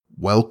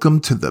Welcome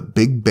to the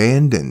Big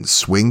Band and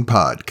Swing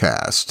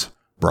Podcast,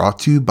 brought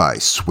to you by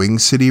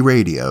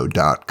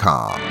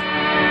SwingCityRadio.com.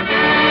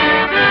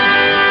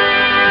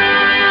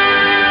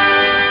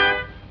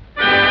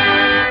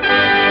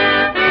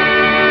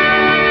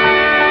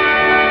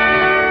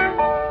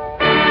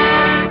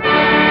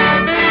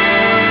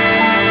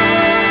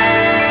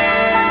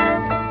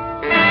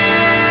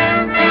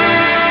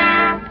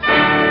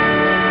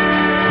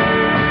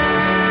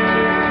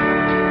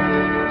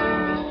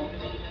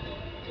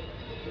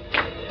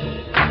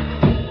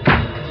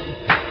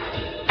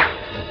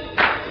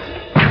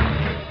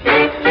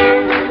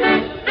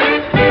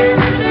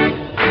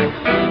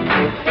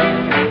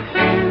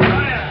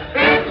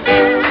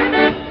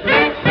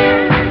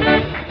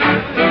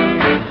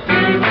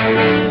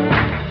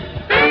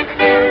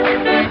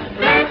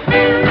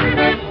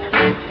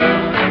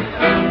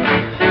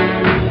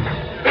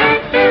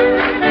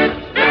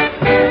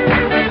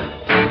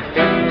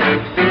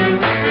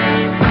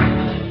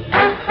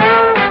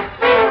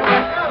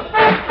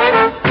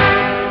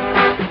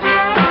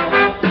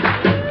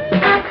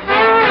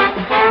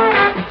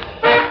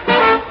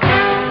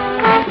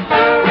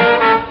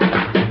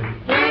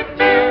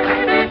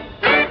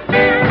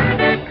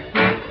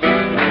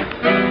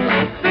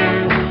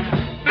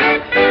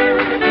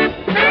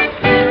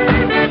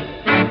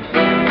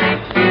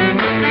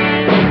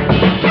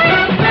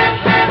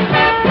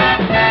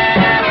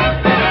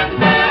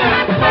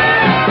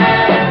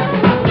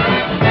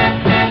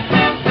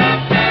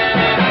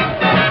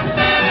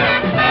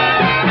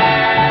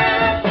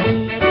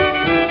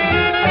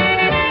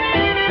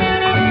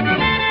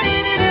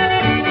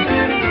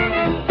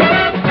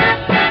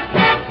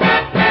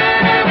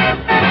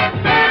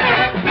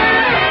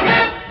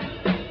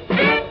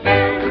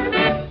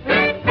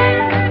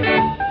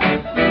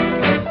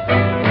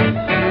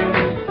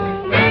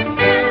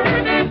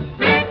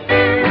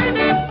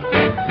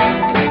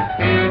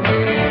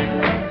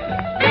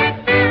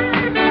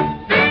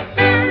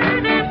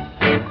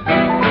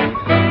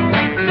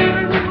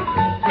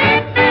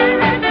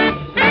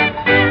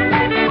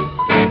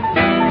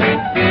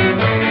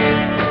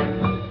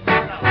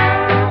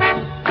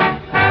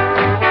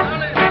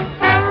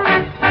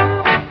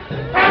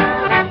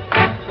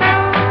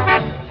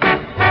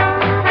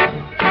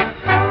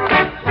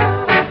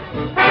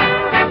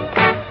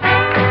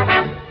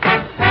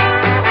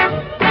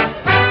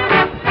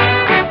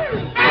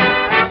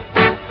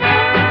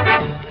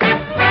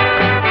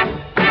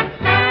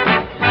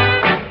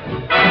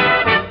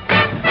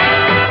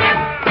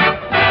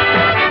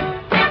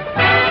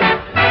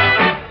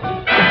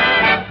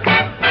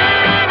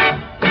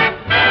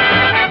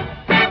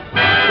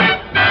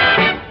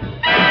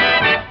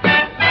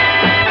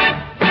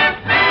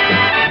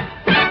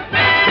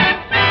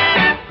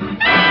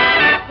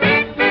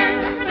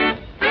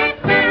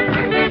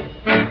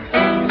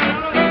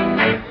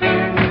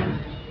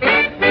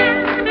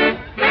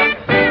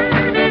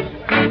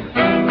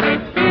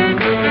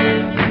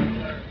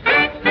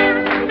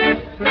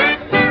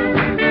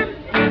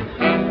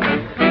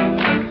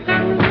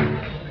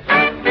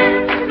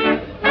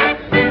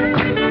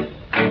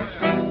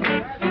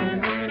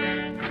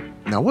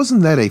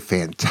 Wasn't that a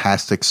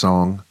fantastic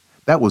song?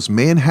 That was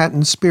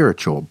Manhattan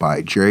Spiritual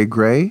by Jerry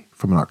Gray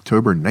from an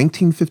October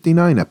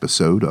 1959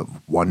 episode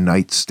of One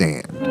Night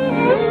Stand.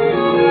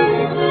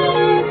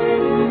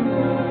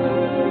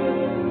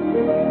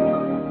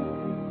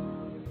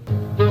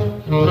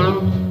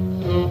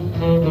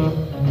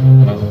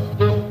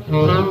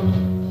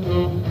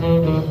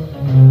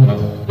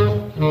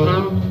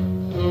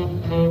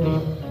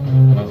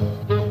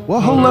 Well,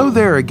 hello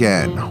there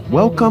again.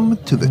 Welcome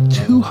to the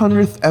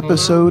 200th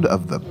episode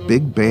of the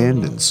Big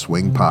Band and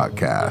Swing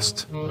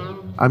Podcast.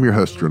 I'm your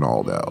host,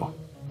 Ronaldo.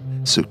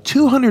 So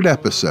 200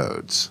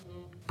 episodes.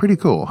 Pretty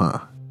cool, huh?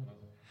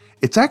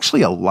 It's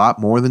actually a lot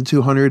more than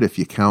 200 if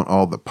you count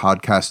all the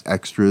podcast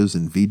extras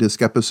and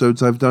V-Disc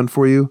episodes I've done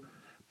for you,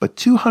 but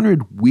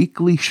 200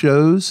 weekly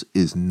shows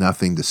is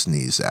nothing to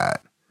sneeze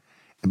at.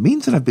 It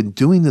means that I've been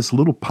doing this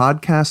little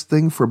podcast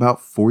thing for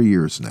about 4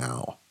 years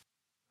now.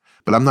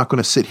 But I'm not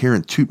going to sit here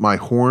and toot my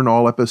horn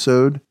all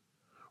episode.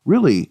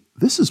 Really,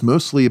 this is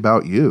mostly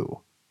about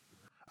you.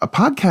 A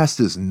podcast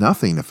is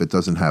nothing if it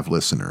doesn't have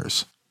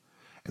listeners.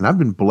 And I've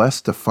been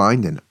blessed to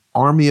find an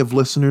army of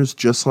listeners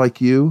just like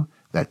you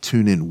that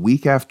tune in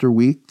week after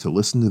week to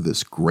listen to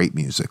this great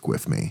music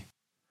with me.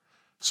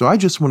 So I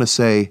just want to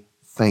say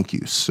thank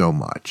you so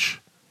much.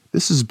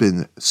 This has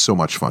been so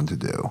much fun to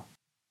do.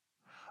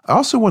 I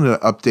also wanted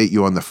to update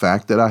you on the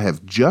fact that I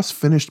have just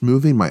finished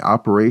moving my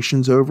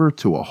operations over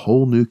to a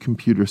whole new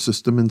computer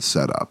system and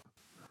setup.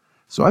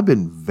 So I've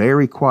been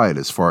very quiet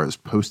as far as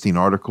posting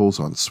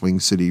articles on Swing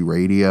City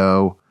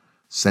Radio,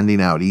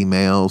 sending out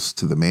emails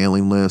to the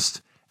mailing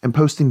list, and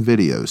posting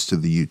videos to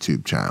the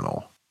YouTube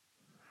channel.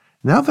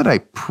 Now that I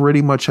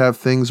pretty much have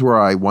things where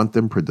I want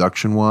them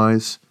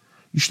production-wise,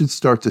 you should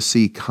start to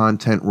see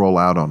content roll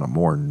out on a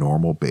more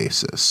normal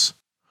basis.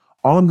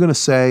 All I'm going to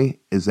say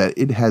is that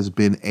it has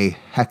been a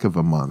heck of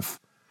a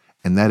month,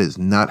 and that is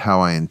not how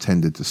I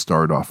intended to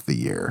start off the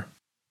year.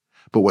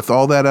 But with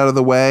all that out of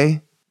the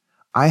way,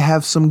 I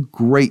have some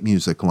great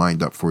music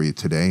lined up for you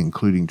today,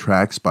 including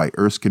tracks by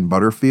Erskine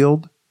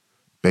Butterfield,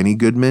 Benny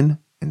Goodman,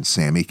 and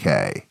Sammy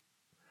Kaye.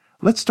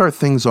 Let's start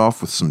things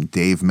off with some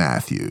Dave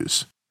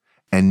Matthews.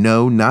 And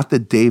no, not the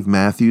Dave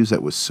Matthews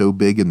that was so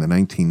big in the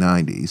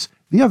 1990s,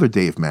 the other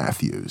Dave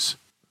Matthews.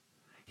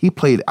 He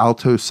played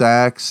alto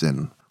sax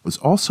and was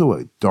also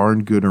a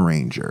darn good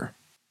arranger.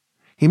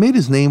 He made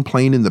his name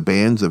playing in the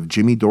bands of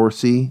Jimmy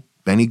Dorsey,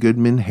 Benny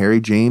Goodman,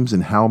 Harry James,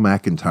 and Hal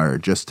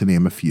McIntyre, just to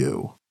name a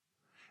few.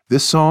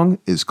 This song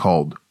is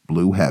called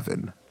Blue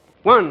Heaven.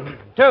 1,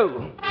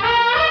 2.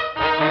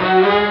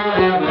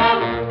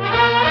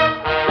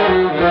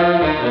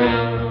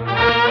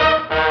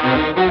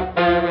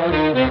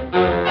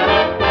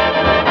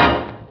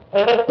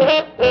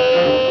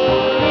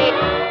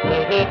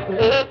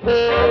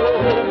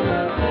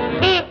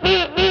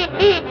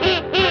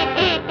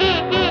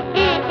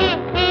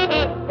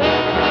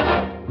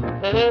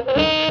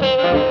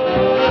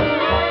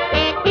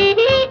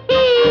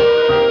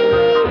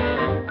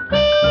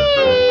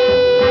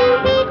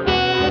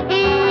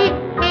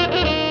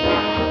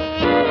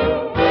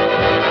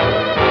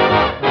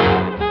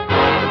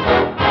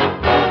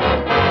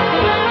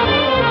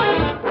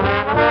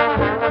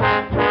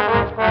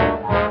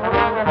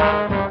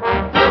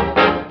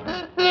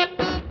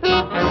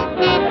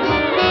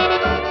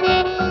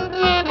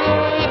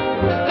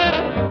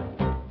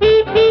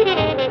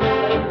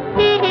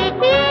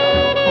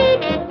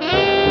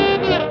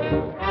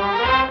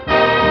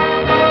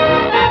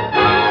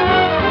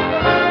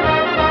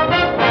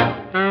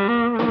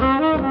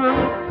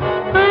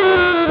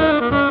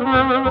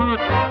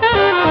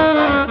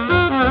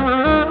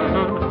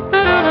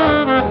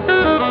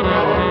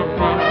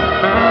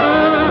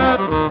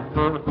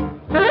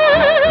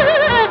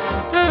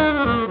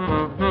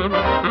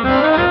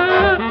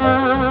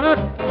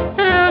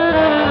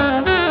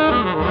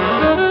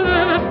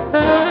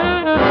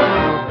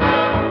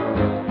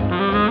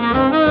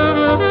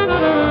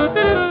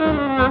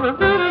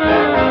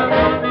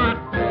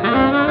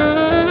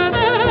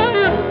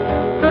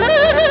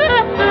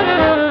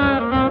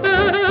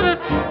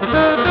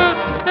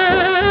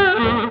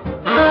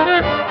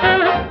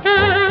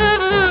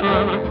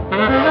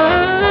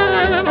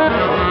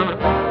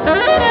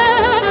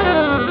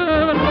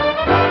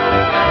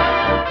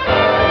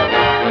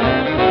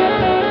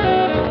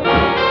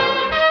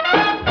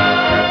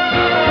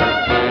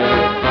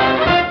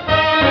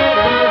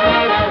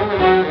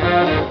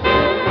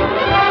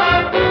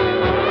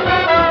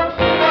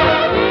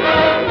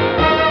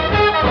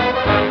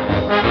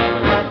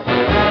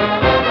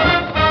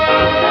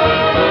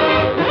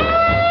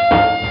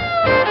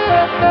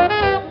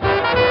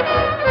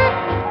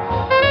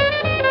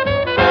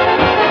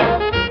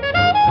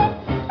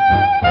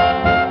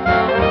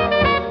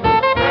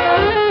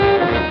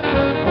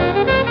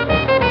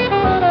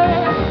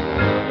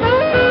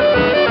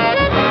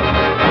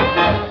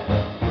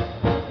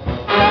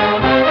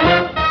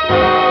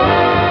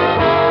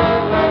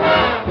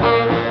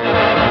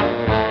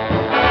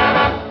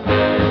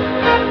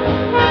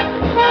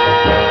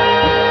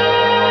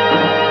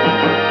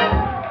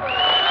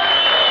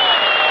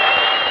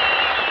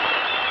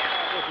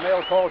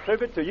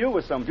 Tribute to you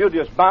with some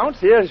beauteous bounce.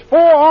 Here's 4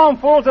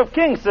 armfuls of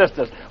King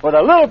Sisters with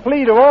a little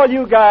plea to all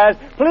you guys,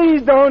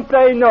 please don't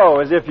say no,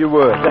 as if you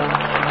would.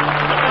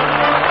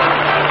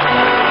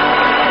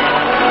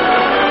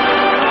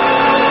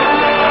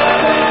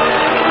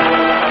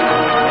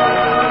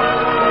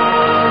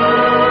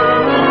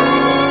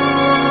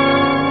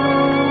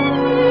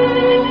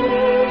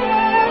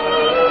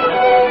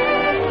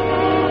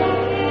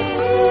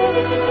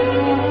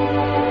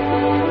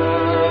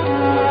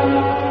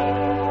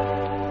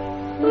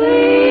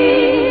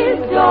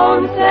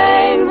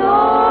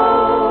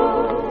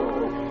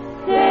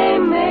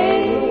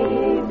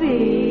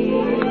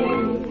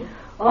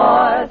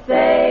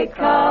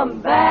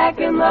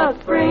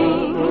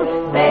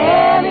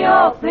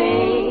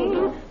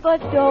 But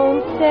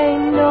don't say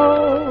no.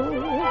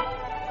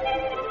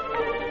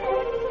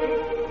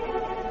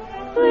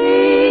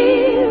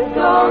 Please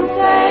don't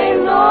say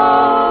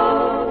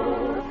no,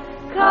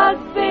 'cause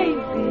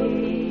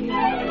baby,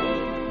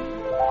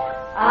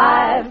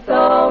 I've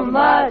so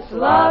much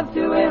love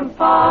to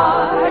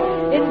impart.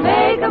 It's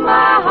making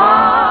my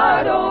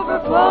heart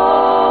overflow.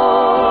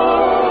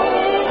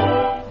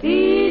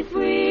 Be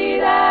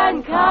sweet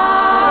and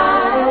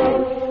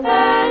kind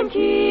and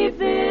keep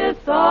this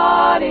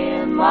thought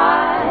in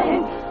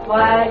mind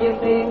while you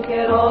think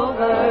it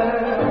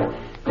over.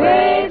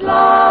 Great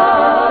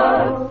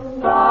love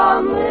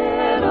from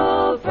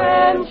little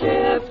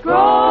friendships grow.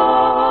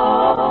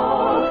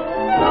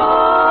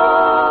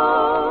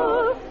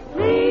 So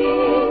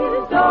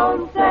please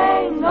don't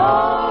say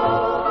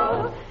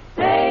no,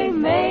 say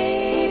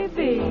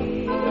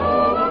maybe.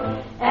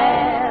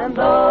 And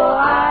though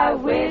I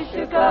wish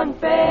to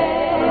confess,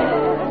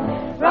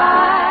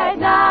 right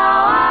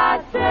now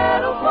I'd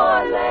settle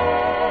for less.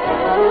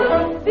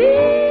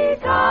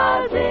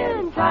 Because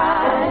in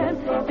time,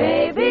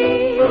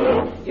 baby,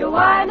 you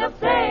wind up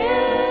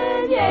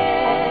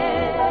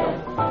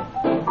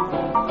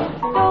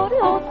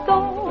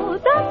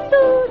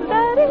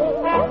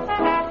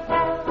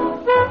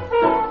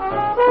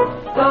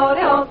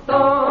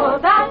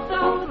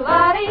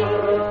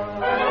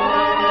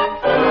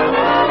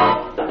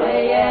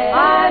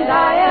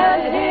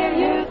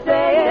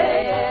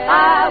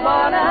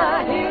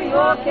wanna hear you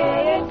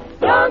okay.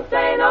 Don't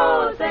say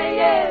no, say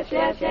yes,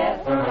 yes,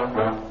 yes.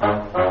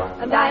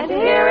 I'm dying to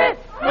hear it.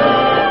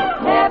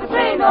 Never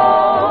say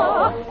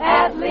no,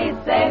 at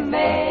least say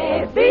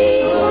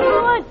maybe.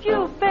 I want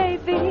you,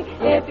 baby,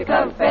 if you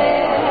come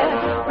fair.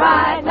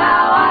 Right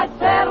now I'd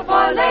settle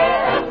for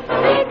less,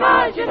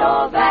 because you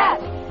know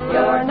that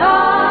you're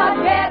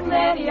not getting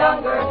any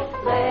younger.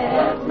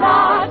 Let's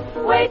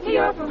not wait till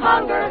you're from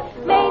hunger.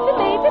 Maybe,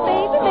 maybe,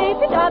 maybe,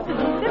 maybe,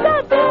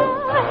 da-da-da-da-da.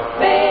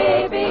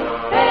 Baby,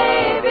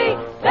 baby,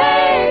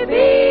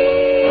 baby,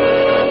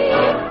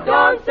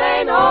 don't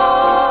say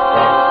no.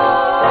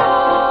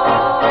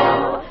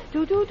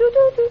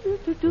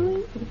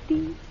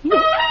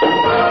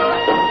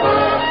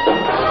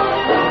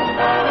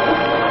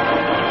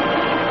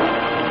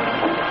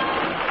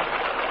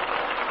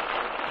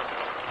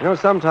 You know,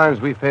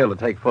 sometimes we fail to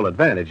take full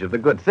advantage of the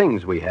good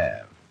things we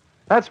have.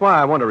 That's why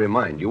I want to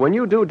remind you, when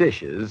you do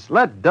dishes,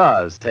 let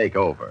Does take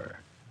over.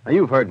 Now,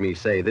 you've heard me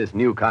say this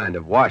new kind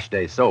of wash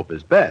day soap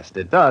is best.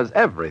 It does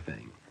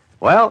everything.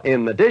 Well,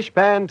 in the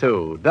dishpan,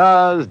 too,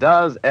 Does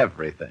does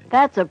everything.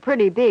 That's a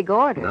pretty big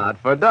order. Not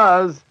for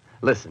Does.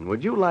 Listen,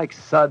 would you like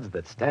suds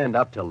that stand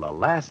up till the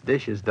last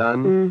dish is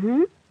done?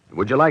 Mm-hmm.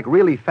 Would you like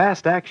really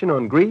fast action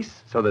on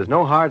grease so there's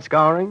no hard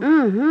scouring?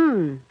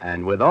 Mm-hmm.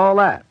 And with all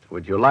that,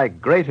 would you like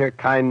greater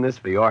kindness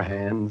for your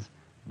hands?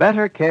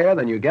 Better care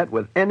than you get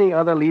with any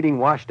other leading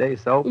wash day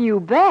soap? You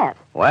bet.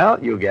 Well,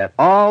 you get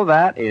all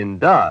that in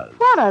Does.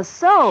 What a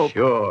soap.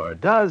 Sure,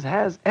 Does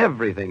has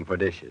everything for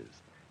dishes.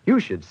 You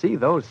should see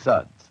those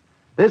suds.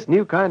 This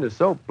new kind of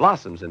soap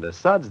blossoms into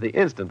suds the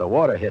instant the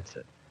water hits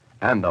it.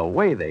 And the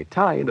way they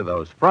tie into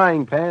those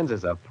frying pans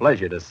is a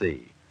pleasure to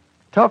see.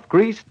 Tough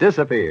grease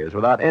disappears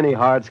without any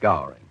hard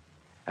scouring.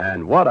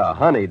 And what a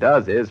honey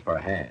Does is for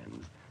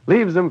hands.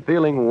 Leaves them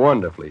feeling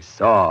wonderfully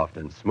soft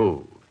and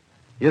smooth.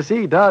 You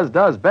see, Does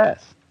does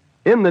best.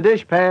 In the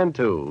dishpan,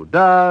 too,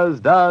 Does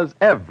does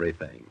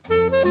everything.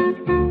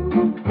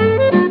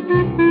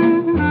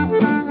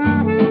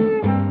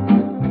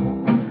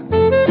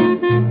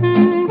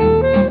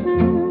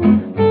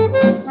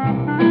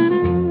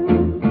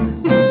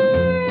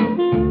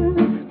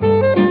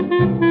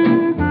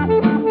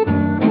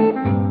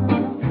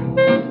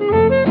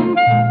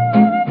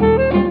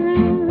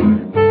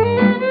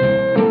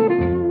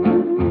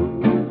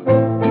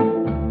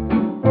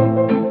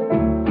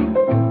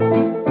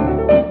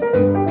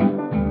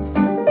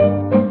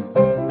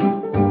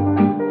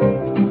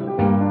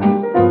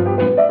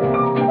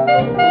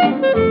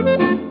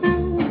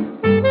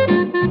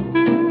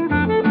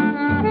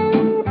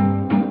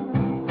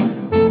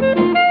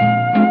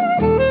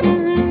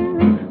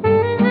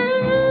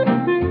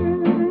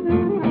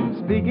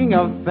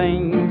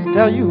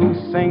 Tell you who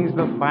sings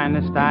the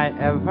finest I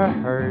ever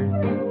heard.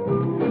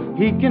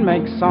 He can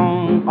make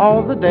song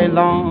all the day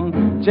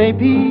long,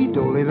 J.P.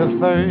 Dooley the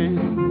Third.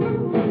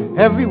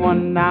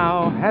 Everyone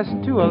now has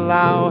to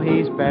allow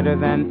he's better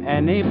than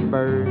any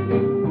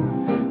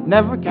bird.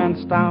 Never can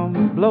stop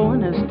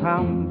blowing his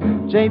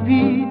tom,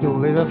 J.P.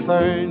 Dooley the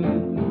Third.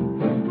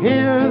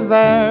 Here,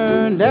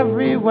 there, and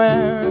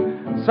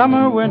everywhere,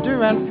 summer,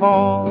 winter, and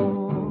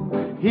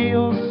fall,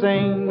 he'll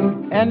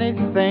sing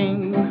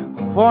anything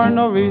for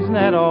no reason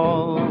at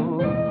all.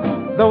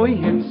 Though he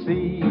hits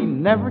C,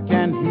 never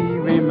can he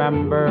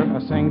remember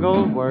a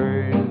single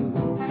word.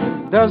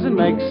 Doesn't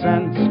make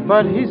sense,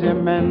 but he's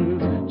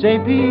immense,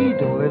 J.P.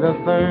 Dooley the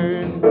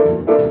Third.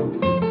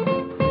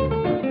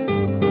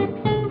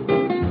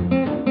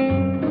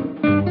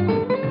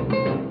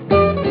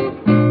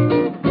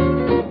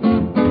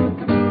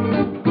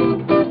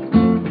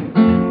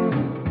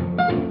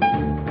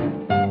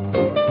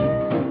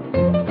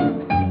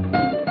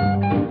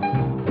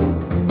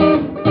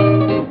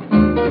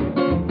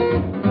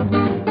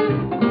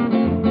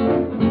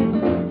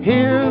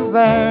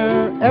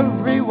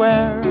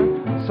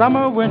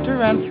 Summer,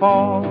 winter, and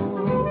fall,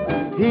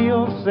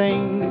 he'll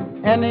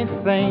sing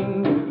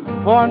anything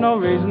for no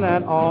reason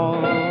at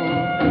all.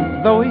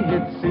 Though he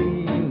hits C,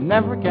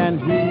 never can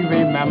he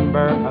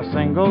remember a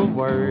single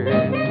word.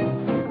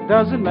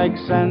 Doesn't make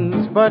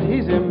sense, but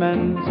he's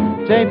immense,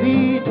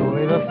 J.P.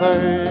 Dooley the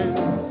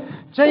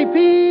Third.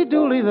 J.P.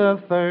 Dooley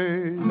the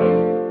Third.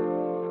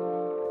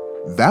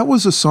 That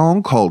was a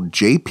song called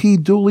J.P.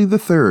 Dooley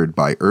III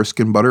by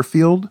Erskine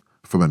Butterfield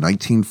from a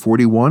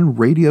 1941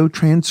 radio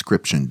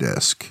transcription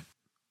disc.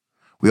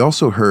 We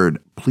also heard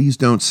Please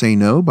Don't Say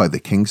No by the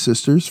King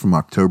Sisters from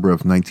October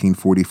of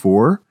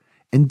 1944,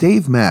 and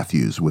Dave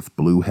Matthews with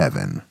Blue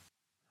Heaven.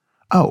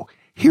 Oh,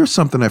 here's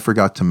something I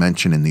forgot to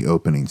mention in the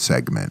opening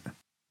segment.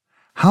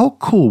 How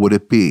cool would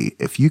it be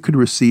if you could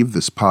receive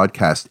this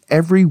podcast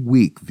every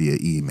week via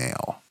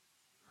email?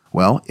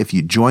 Well, if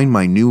you join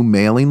my new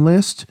mailing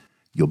list,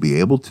 you'll be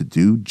able to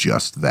do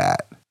just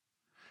that.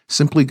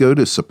 Simply go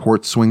to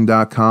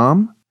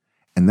supportswing.com,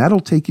 and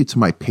that'll take you to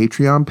my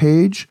Patreon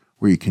page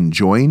where you can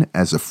join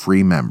as a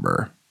free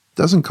member.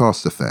 Doesn't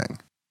cost a thing.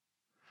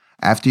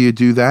 After you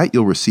do that,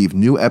 you'll receive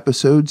new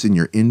episodes in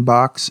your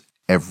inbox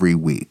every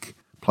week,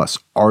 plus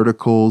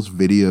articles,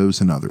 videos,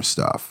 and other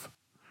stuff.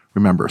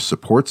 Remember,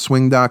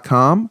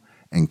 supportswing.com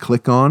and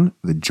click on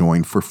the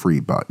Join for Free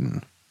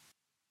button.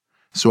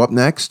 So up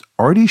next,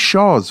 Artie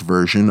Shaw's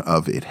version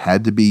of It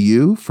Had to Be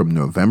You from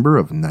November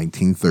of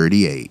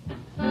 1938.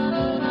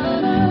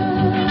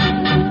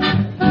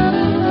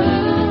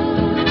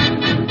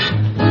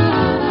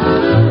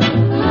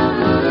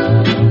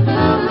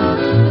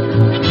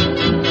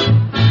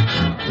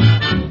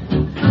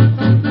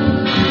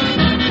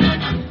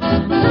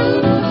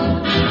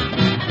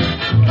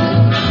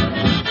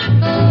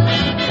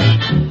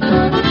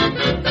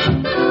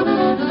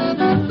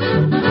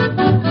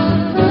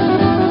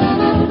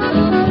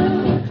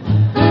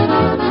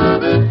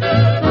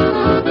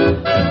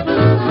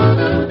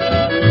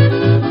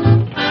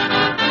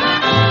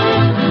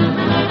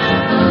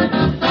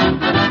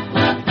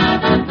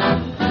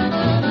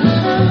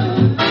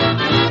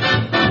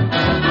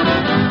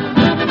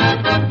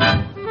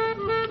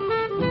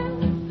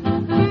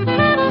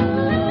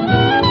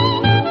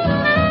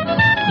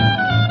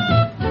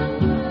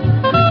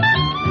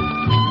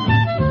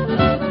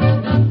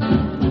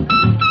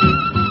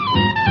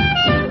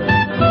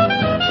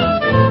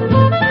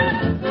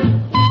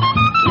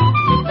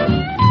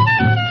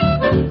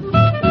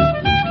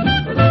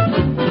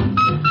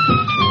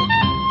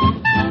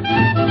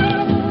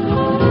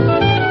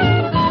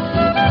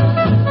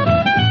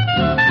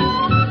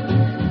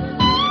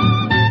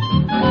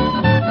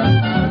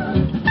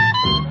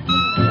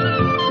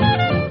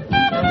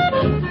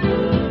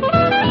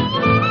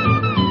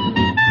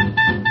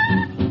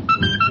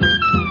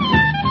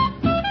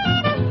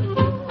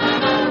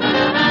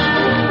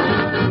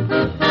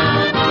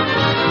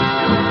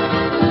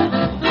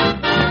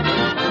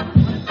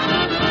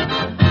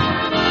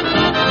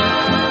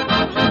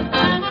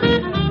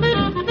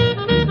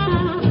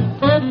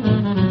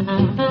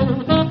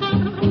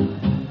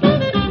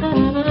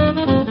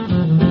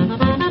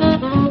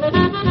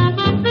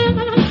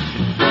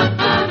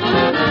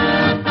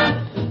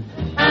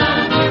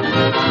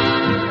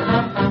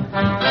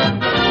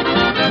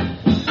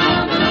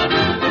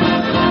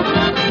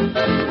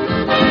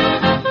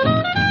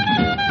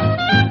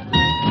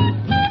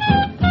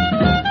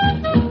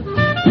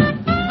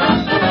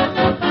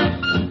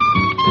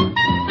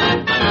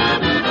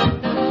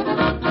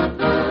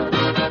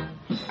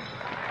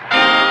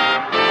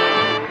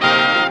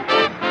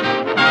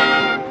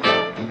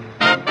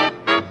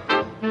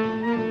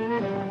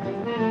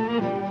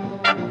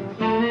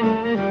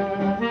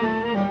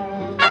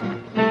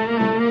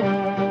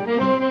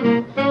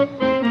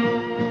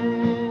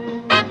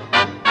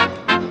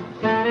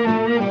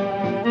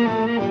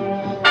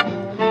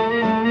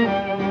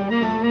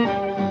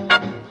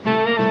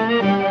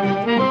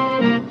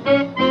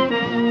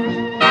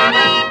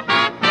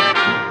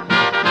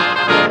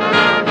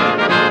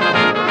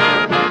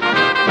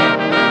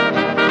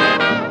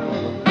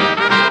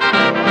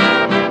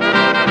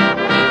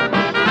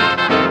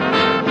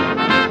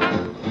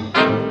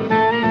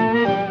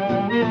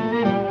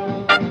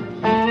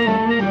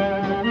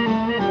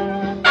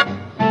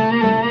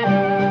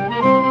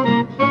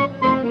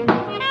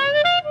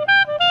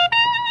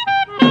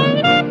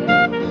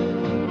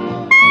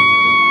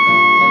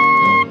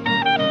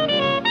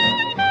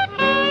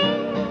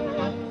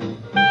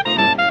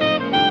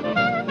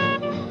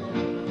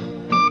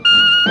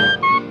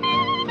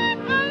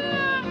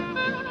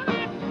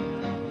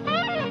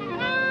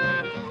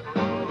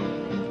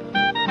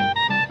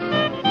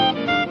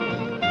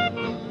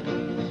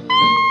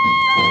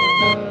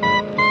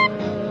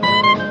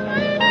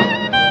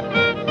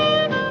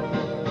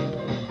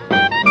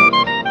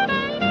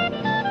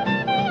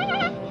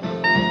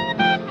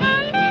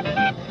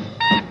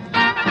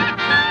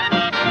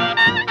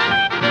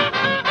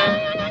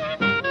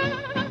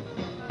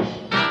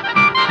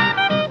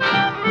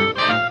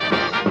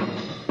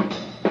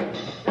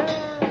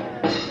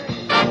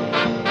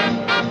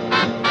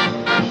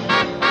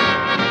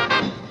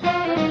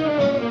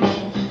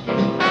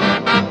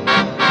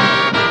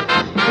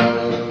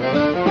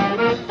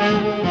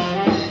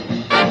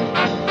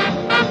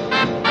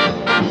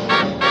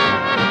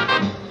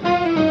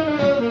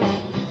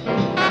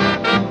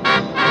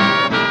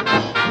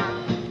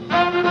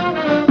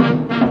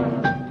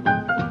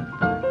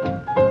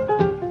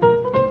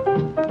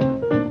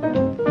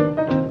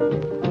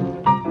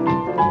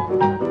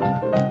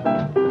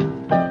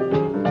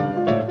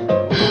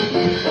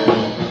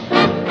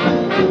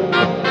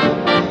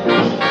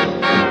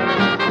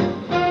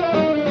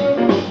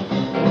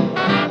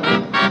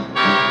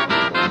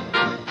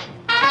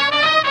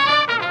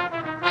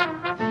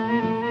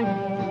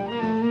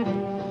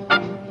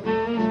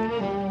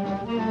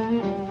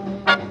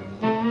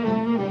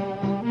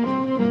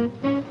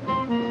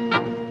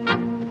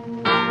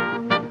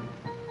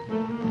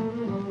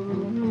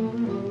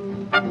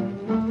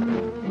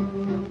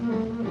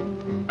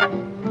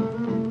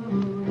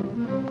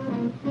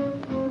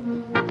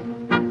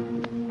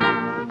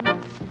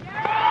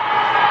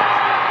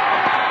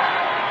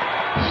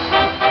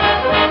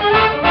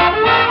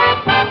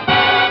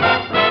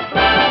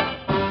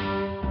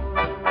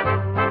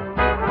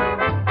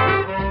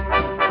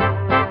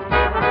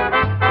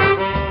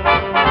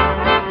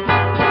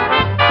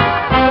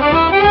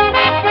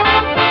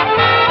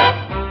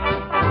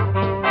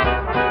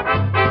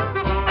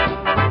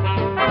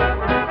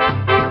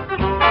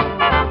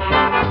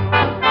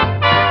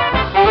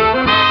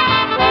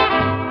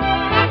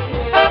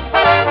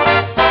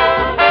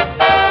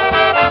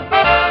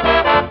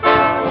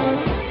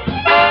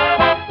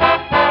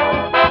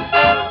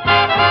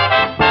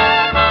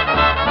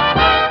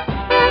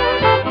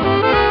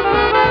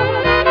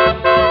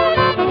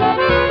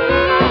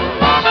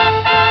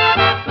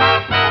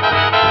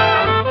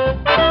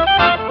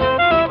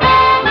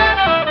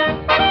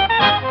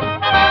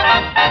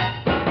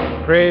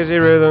 Crazy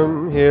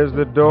rhythm, here's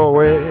the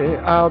doorway.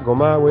 I'll go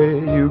my way,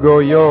 you go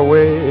your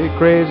way.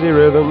 Crazy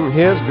rhythm,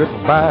 here's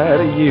goodbye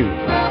to you.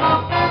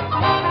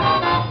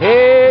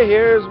 Hey,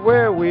 here's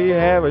where we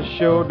have a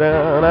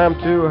showdown. I'm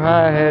too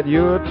high-hat,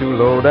 you're too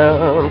low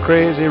down.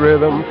 Crazy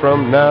rhythm,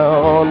 from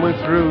now on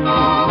we're through.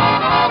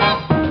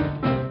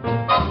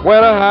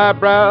 When a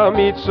highbrow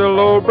meets a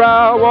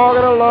lowbrow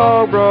walking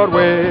along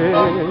Broadway,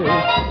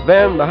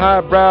 then the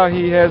highbrow,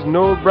 he has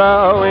no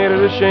brow. Ain't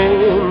it a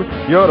shame?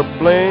 You're to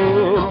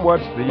blame.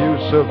 What's the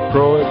use of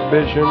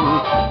prohibition?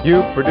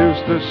 You produce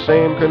the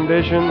same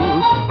condition.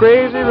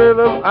 Crazy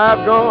rhythm,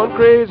 I've gone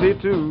crazy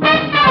too.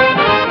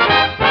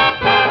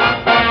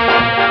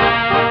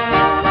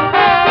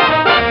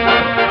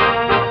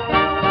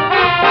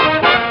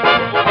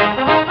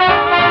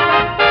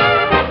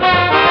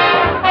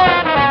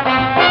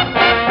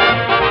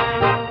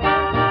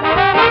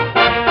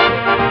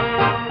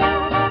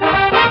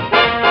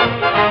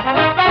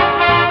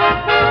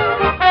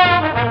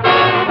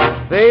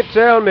 They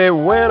tell me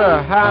when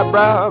a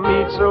highbrow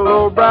meets a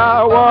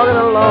lowbrow walking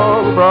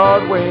along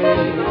Broadway,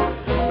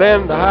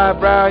 then the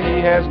highbrow,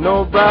 he has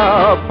no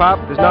brow. Pop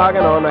is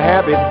knocking on a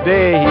happy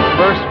day. He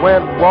first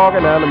went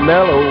walking down the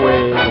mellow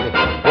way.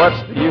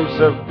 What's the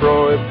use of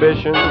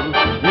prohibition?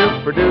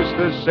 You produce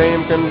the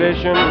same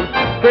condition.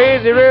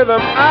 Crazy rhythm,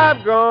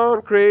 I've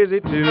gone crazy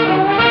too.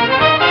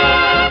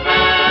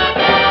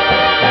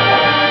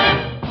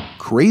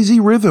 Crazy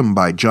Rhythm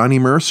by Johnny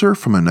Mercer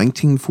from a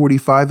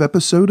 1945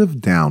 episode of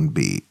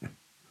Downbeat.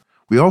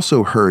 We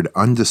also heard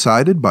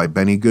Undecided by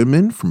Benny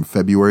Goodman from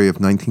February of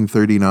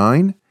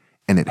 1939,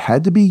 and It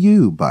Had to Be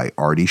You by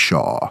Artie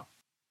Shaw.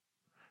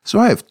 So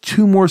I have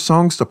 2 more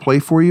songs to play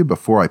for you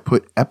before I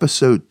put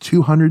episode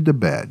 200 to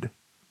bed.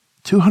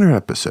 200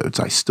 episodes,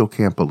 I still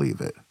can't believe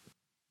it.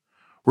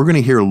 We're going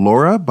to hear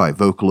Laura by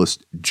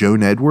vocalist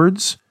Joan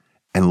Edwards,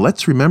 and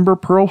Let's Remember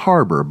Pearl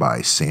Harbor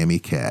by Sammy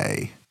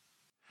Kaye.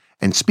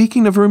 And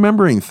speaking of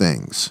remembering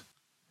things,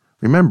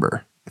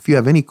 remember, if you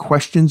have any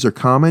questions or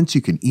comments,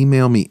 you can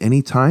email me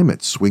anytime at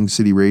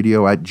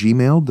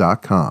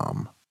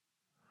swingcityradio@gmail.com.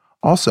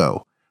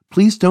 Also,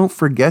 please don't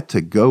forget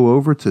to go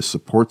over to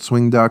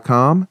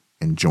supportswing.com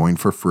and join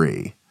for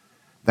free.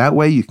 That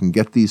way you can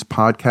get these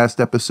podcast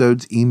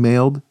episodes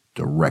emailed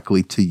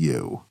directly to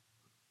you.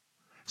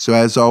 So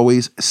as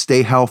always,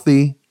 stay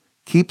healthy,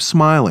 keep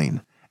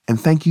smiling, and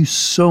thank you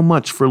so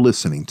much for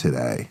listening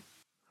today.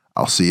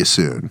 I'll see you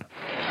soon.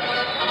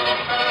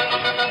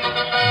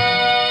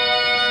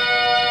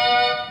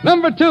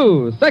 Number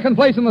 2, second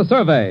place in the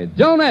survey.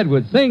 Joan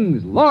Edwards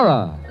sings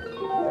Laura.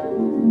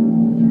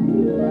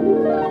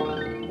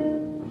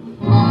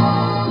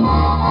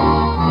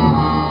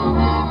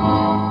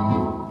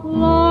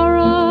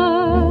 Laura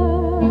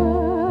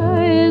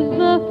is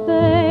the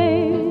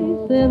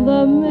face in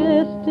the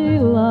misty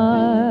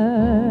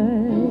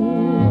light.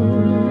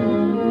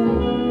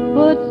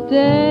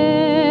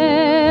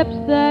 Footsteps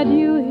that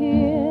you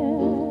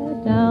hear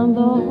down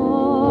the hall.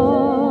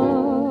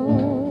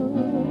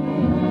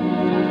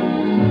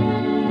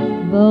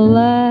 The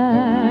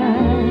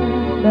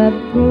laugh that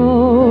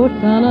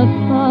floats on a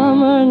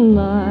summer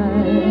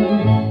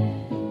night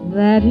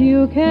that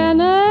you can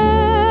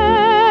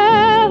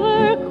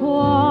never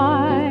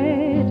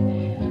quite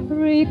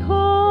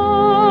recall.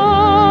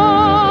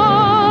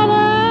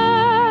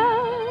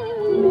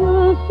 And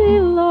you'll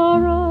see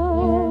Laura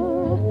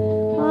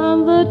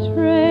on the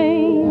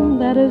train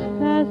that is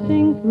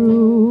passing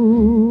through.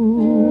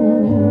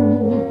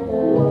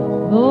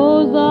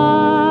 Those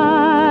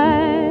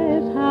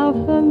eyes, how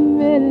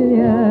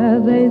familiar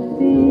they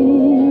seem.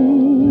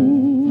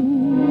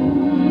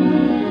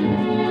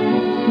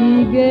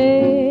 She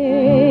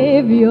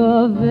gave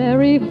your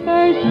very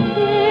first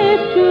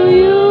kiss to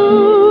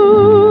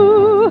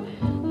you.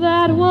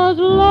 That was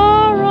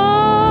Laura,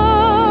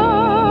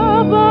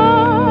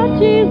 but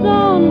she's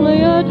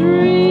only a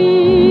dream.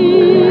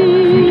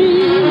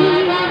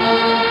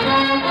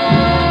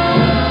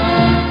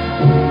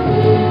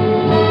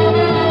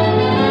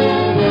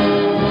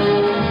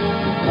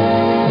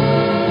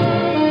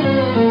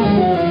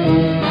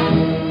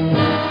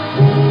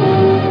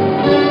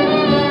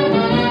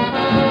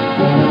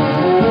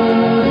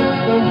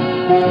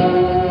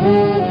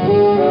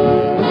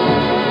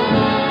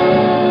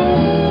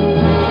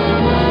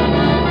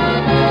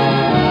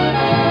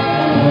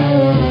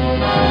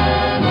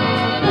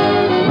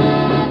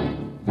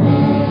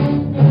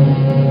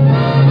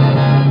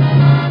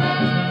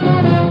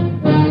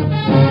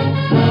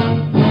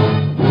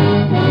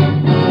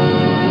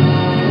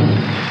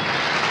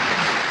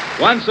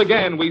 Once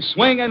again, we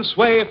swing and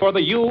sway for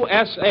the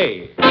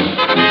USA.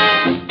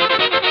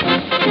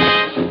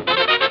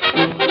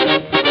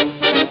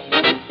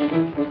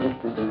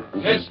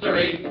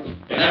 History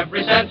in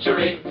every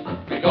century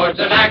records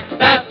an act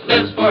that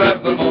lives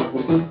forevermore.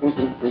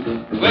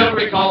 We'll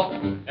recall,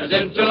 as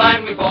into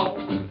line we fall,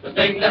 the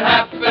thing that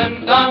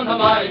happened on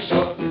Hawaii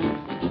shore.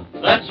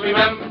 Let's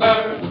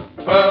remember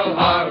Pearl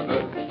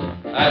Harbor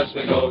as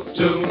we go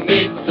to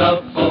meet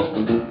the foe.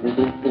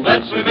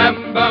 Let's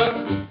remember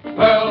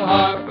Pearl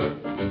Harbor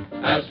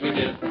as we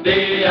did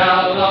the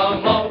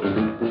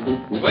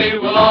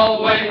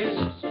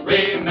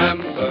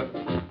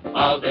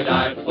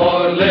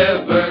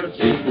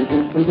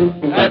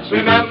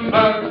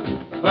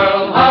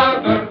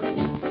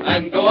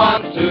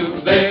on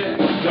to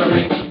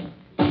victory.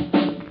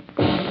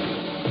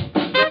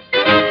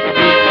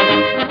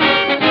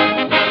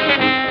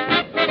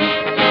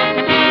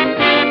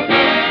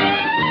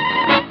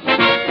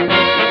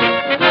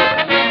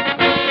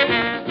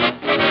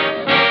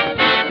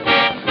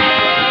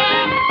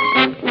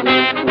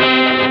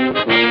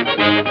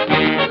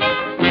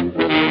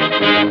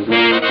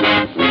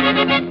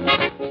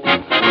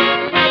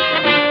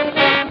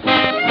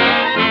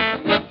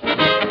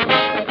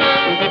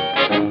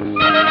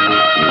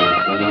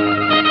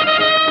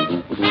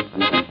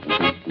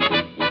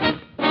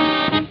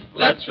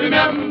 Let's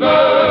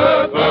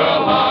remember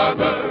Pearl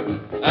Harbor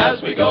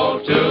as we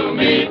go to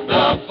meet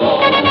the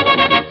foe.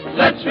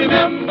 Let's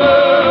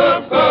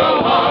remember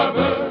Pearl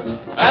Harbor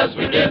as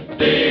we did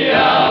the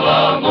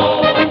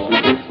Alamo.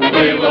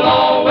 We will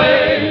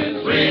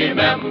always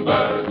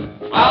remember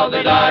how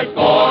they died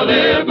for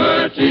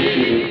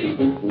liberty.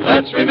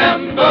 Let's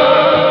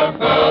remember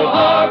Pearl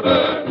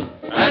Harbor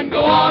and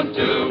go on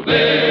to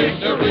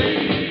victory.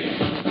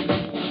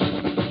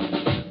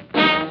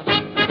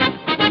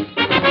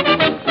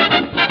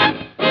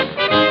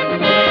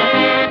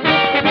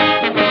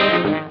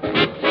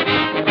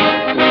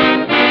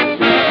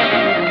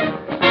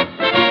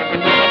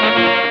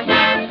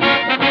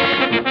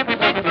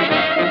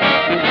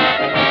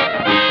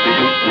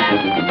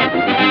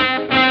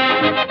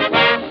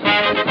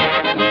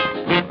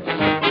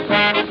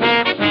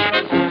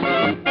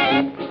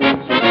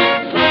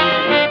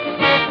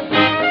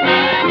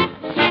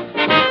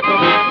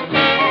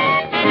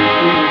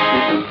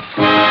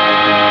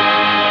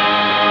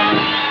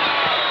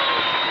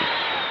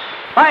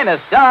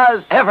 Finest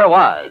does ever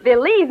was.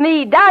 Believe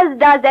me, does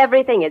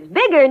everything. It's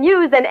bigger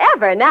news than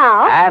ever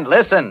now. And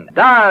listen,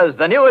 Does,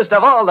 the newest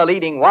of all the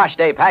leading wash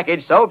day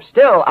package soaps,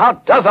 still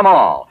outdoes them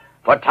all.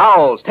 For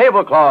towels,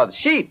 tablecloths,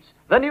 sheets,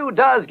 the new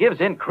Does gives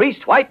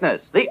increased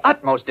whiteness, the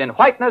utmost in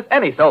whiteness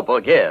any soap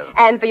will give.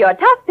 And for your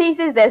tough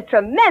pieces, there's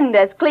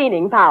tremendous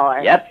cleaning power.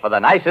 Yet for the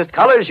nicest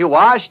colors you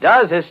wash,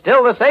 Does is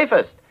still the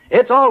safest.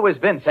 It's always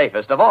been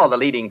safest of all the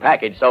leading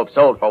package soaps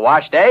sold for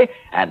wash day,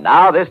 and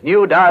now this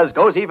new Does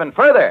goes even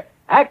further.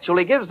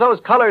 Actually gives those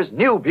colors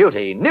new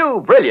beauty,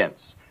 new brilliance.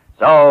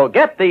 So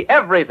get the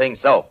everything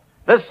soap,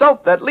 the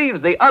soap that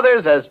leaves the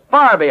others as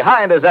far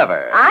behind as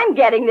ever. I'm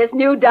getting this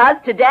new Does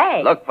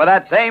today. Look for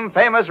that same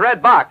famous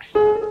red box.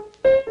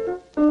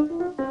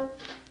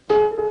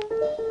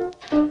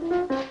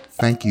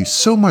 Thank you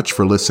so much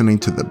for listening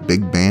to the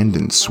Big Band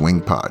and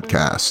Swing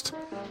podcast.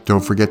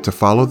 Don't forget to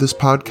follow this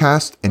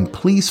podcast, and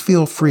please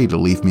feel free to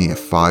leave me a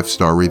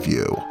 5-star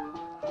review.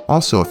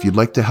 Also, if you'd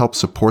like to help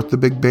support the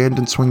Big Band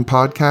and Swing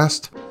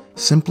podcast,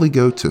 simply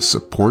go to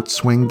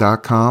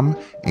supportswing.com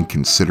and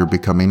consider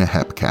becoming a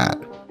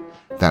Hepcat.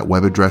 That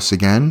web address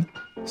again,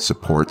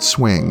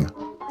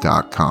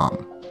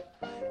 supportswing.com.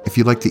 If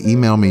you'd like to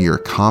email me your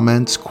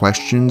comments,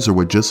 questions, or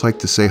would just like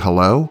to say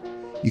hello,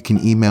 you can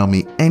email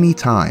me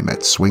anytime at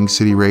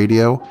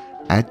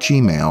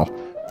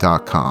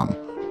swingcityradio@gmail.com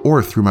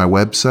or through my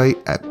website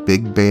at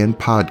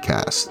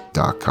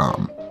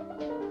bigbandpodcast.com.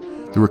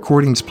 The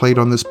recordings played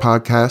on this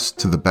podcast,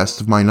 to the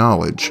best of my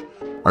knowledge,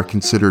 are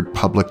considered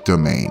public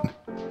domain.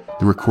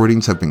 The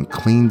recordings have been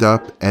cleaned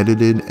up,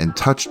 edited, and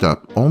touched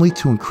up only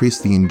to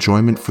increase the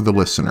enjoyment for the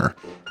listener,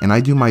 and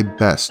I do my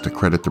best to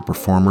credit the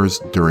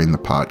performers during the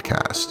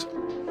podcast.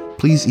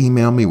 Please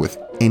email me with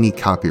any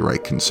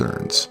copyright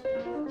concerns.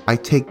 I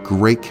take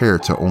great care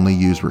to only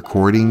use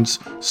recordings,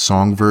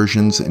 song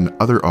versions, and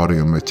other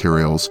audio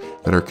materials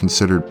that are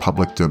considered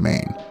public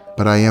domain,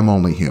 but I am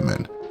only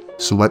human,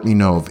 so let me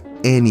know of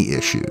any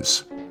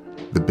issues.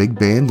 The Big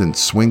Band and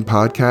Swing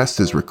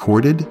podcast is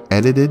recorded,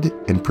 edited,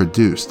 and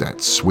produced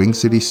at Swing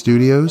City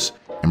Studios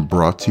and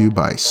brought to you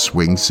by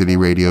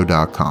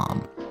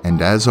SwingCityRadio.com.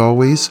 And as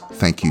always,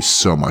 thank you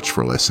so much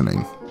for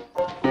listening.